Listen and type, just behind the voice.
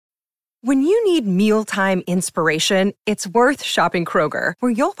When you need mealtime inspiration, it's worth shopping Kroger,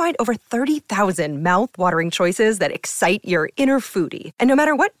 where you'll find over 30,000 mouth-watering choices that excite your inner foodie. And no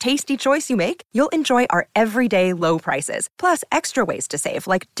matter what tasty choice you make, you'll enjoy our everyday low prices, plus extra ways to save,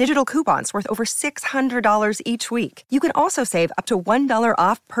 like digital coupons worth over $600 each week. You can also save up to $1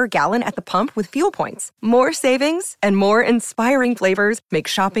 off per gallon at the pump with fuel points. More savings and more inspiring flavors make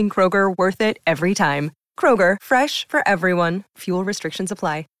shopping Kroger worth it every time. Kroger, fresh for everyone. Fuel restrictions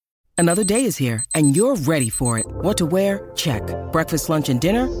apply. Another day is here, and you're ready for it. What to wear? Check. Breakfast, lunch, and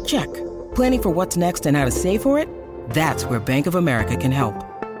dinner? Check. Planning for what's next and how to save for it? That's where Bank of America can help.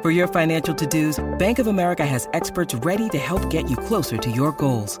 For your financial to-dos, Bank of America has experts ready to help get you closer to your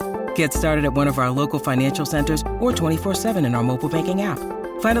goals. Get started at one of our local financial centers or 24/7 in our mobile banking app.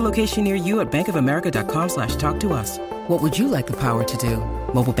 Find a location near you at bankofamerica.com/talktous. What would you like the power to do?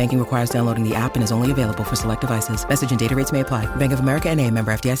 Mobile banking requires downloading the app and is only available for select devices. Message and data rates may apply. Bank of America N.A.,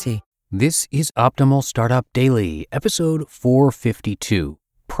 member FDIC. This is Optimal Startup Daily, episode 452.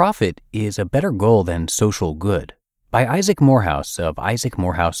 Profit is a better goal than social good, by Isaac Morehouse of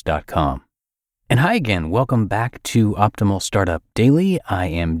isaacmorehouse.com. And hi again, welcome back to Optimal Startup Daily. I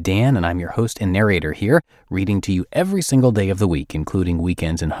am Dan, and I'm your host and narrator here, reading to you every single day of the week, including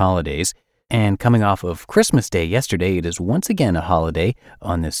weekends and holidays. And coming off of Christmas Day yesterday, it is once again a holiday.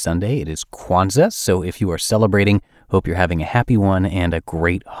 On this Sunday, it is Kwanzaa, so if you are celebrating, hope you're having a happy one and a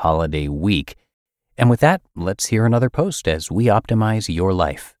great holiday week. And with that, let's hear another post as we optimize your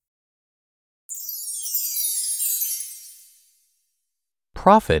life.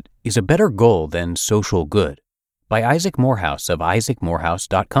 Profit is a better goal than social good, by Isaac Morehouse of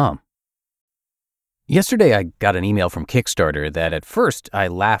isaacmorehouse.com. Yesterday, I got an email from Kickstarter that at first I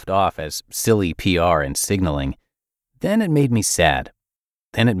laughed off as silly PR and signaling. Then it made me sad.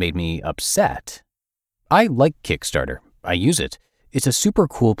 Then it made me upset. I like Kickstarter. I use it. It's a super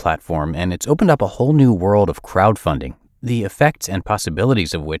cool platform, and it's opened up a whole new world of crowdfunding, the effects and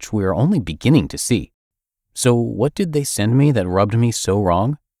possibilities of which we're only beginning to see. So what did they send me that rubbed me so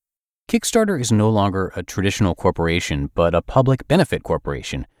wrong? Kickstarter is no longer a traditional corporation, but a public benefit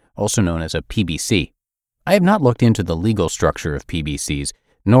corporation, also known as a PBC. I have not looked into the legal structure of PBCs,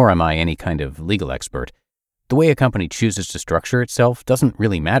 nor am I any kind of legal expert. The way a company chooses to structure itself doesn't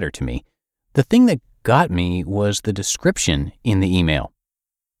really matter to me. The thing that got me was the description in the email.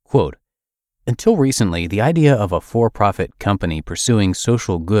 Quote, "Until recently, the idea of a for-profit company pursuing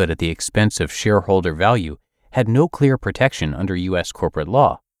social good at the expense of shareholder value had no clear protection under U.S. corporate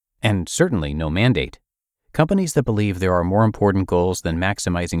law, and certainly no mandate. Companies that believe there are more important goals than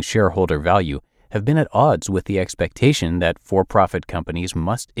maximizing shareholder value have been at odds with the expectation that for-profit companies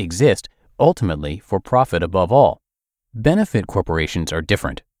must exist, ultimately for profit above all. Benefit corporations are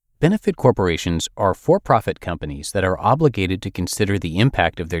different. Benefit corporations are for-profit companies that are obligated to consider the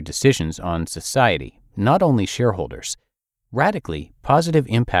impact of their decisions on society, not only shareholders. Radically, positive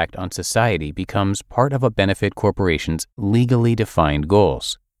impact on society becomes part of a benefit corporation's legally defined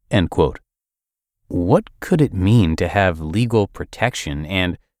goals." End quote. What could it mean to have legal protection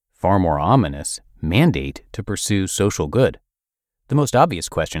and, far more ominous, mandate to pursue social good? The most obvious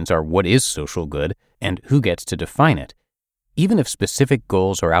questions are what is social good and who gets to define it? Even if specific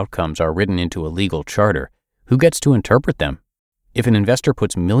goals or outcomes are written into a legal charter, who gets to interpret them? If an investor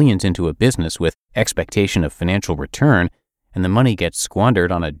puts millions into a business with expectation of financial return, and the money gets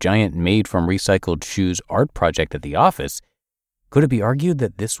squandered on a giant made-from-recycled shoes art project at the office, could it be argued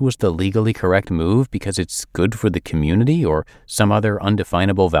that this was the legally correct move because it's good for the community or some other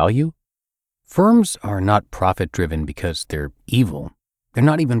undefinable value? Firms are not profit-driven because they're evil. They're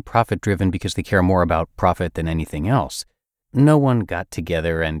not even profit-driven because they care more about profit than anything else. No one got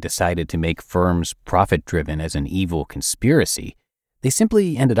together and decided to make firms profit-driven as an evil conspiracy. They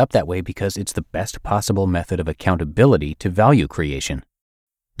simply ended up that way because it's the best possible method of accountability to value creation.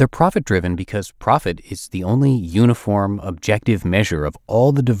 They're profit-driven because profit is the only uniform, objective measure of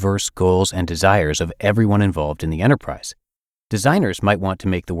all the diverse goals and desires of everyone involved in the enterprise. Designers might want to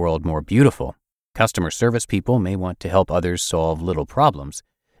make the world more beautiful. Customer service people may want to help others solve little problems,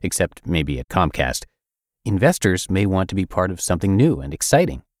 except maybe at Comcast. Investors may want to be part of something new and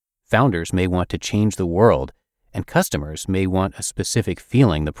exciting. Founders may want to change the world, and customers may want a specific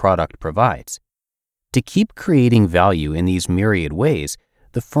feeling the product provides. To keep creating value in these myriad ways,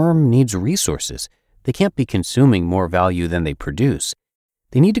 the firm needs resources. They can't be consuming more value than they produce.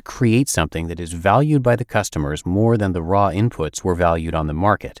 They need to create something that is valued by the customers more than the raw inputs were valued on the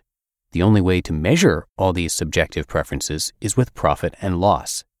market. The only way to measure all these subjective preferences is with profit and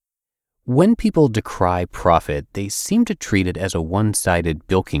loss. When people decry profit, they seem to treat it as a one-sided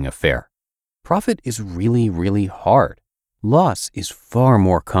bilking affair. Profit is really, really hard. Loss is far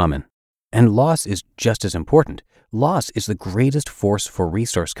more common. And loss is just as important. Loss is the greatest force for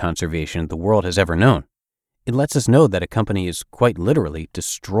resource conservation the world has ever known. It lets us know that a company is quite literally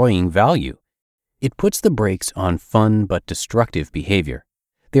destroying value. It puts the brakes on fun but destructive behavior.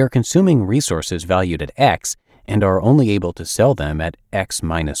 They are consuming resources valued at X and are only able to sell them at X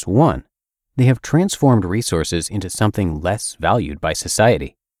minus 1. They have transformed resources into something less valued by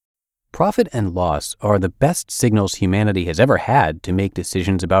society. Profit and loss are the best signals humanity has ever had to make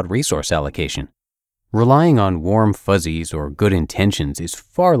decisions about resource allocation. Relying on warm fuzzies or good intentions is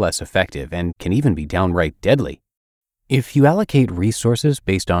far less effective and can even be downright deadly. If you allocate resources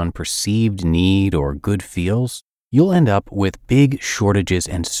based on perceived need or good feels, you'll end up with big shortages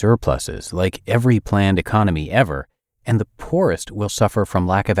and surpluses like every planned economy ever, and the poorest will suffer from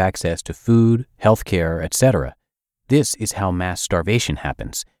lack of access to food, healthcare, etc. This is how mass starvation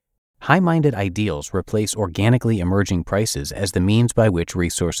happens. High-minded ideals replace organically emerging prices as the means by which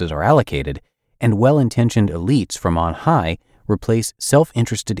resources are allocated, and well-intentioned elites from on high replace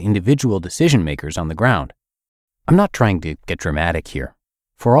self-interested individual decision-makers on the ground. I'm not trying to get dramatic here.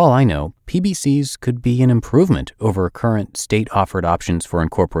 For all I know, PBCs could be an improvement over current state-offered options for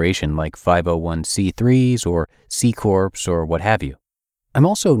incorporation like 501c3s or C-corps or what have you. I'm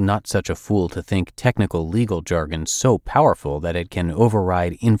also not such a fool to think technical legal jargon so powerful that it can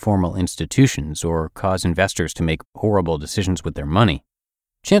override informal institutions or cause investors to make horrible decisions with their money.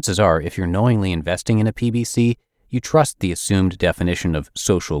 Chances are, if you're knowingly investing in a PBC, you trust the assumed definition of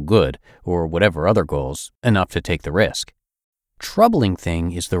social good or whatever other goals enough to take the risk. Troubling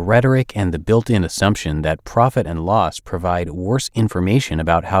thing is the rhetoric and the built-in assumption that profit and loss provide worse information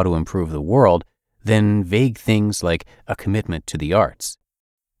about how to improve the world than vague things like a commitment to the arts.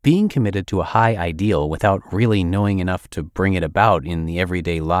 Being committed to a high ideal without really knowing enough to bring it about in the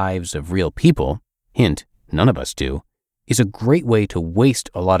everyday lives of real people, hint, none of us do, is a great way to waste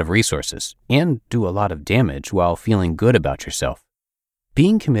a lot of resources and do a lot of damage while feeling good about yourself.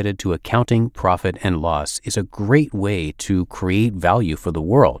 Being committed to accounting profit and loss is a great way to create value for the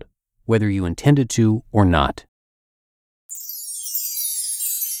world, whether you intended to or not.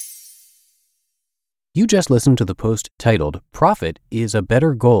 You just listened to the post titled, "Profit is a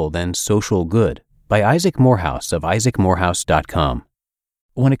Better Goal Than Social Good" by Isaac Morehouse of isaacmorehouse.com.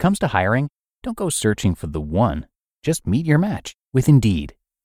 When it comes to hiring, don't go searching for the one. Just meet your match with Indeed.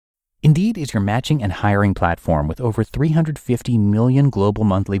 Indeed is your matching and hiring platform with over 350 million global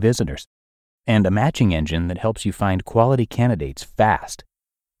monthly visitors and a matching engine that helps you find quality candidates fast.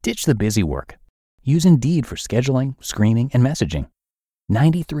 Ditch the busy work. Use Indeed for scheduling, screening, and messaging.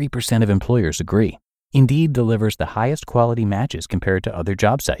 93% of employers agree. Indeed delivers the highest quality matches compared to other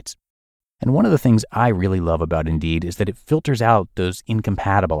job sites. And one of the things I really love about Indeed is that it filters out those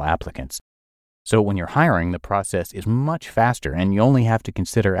incompatible applicants. So when you're hiring, the process is much faster and you only have to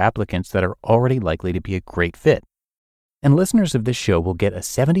consider applicants that are already likely to be a great fit. And listeners of this show will get a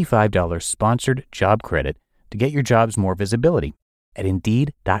 $75 sponsored job credit to get your jobs more visibility at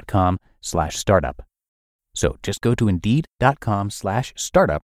Indeed.com/startup. So just go to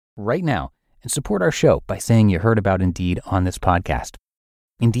Indeed.com/startup right now and support our show by saying you heard about Indeed on this podcast.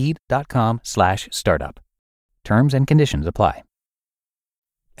 Indeed.com/startup. Terms and conditions apply.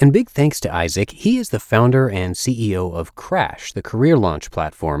 And big thanks to Isaac. He is the founder and CEO of Crash, the career launch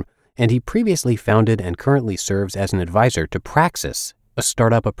platform, and he previously founded and currently serves as an advisor to Praxis, a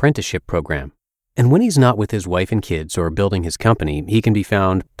startup apprenticeship program. And when he's not with his wife and kids or building his company, he can be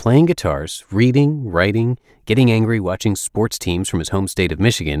found playing guitars, reading, writing, getting angry watching sports teams from his home state of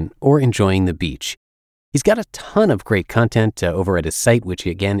Michigan, or enjoying the beach. He's got a ton of great content over at his site, which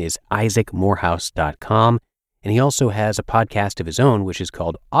again is isaacmorehouse.com. And he also has a podcast of his own, which is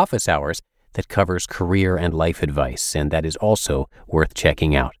called Office Hours, that covers career and life advice, and that is also worth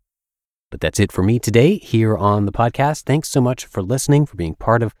checking out. But that's it for me today here on the podcast. Thanks so much for listening, for being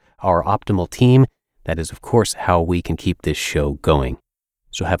part of our optimal team. That is, of course, how we can keep this show going.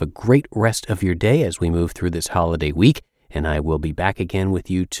 So have a great rest of your day as we move through this holiday week, and I will be back again with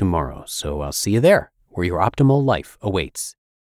you tomorrow. So I'll see you there, where your optimal life awaits.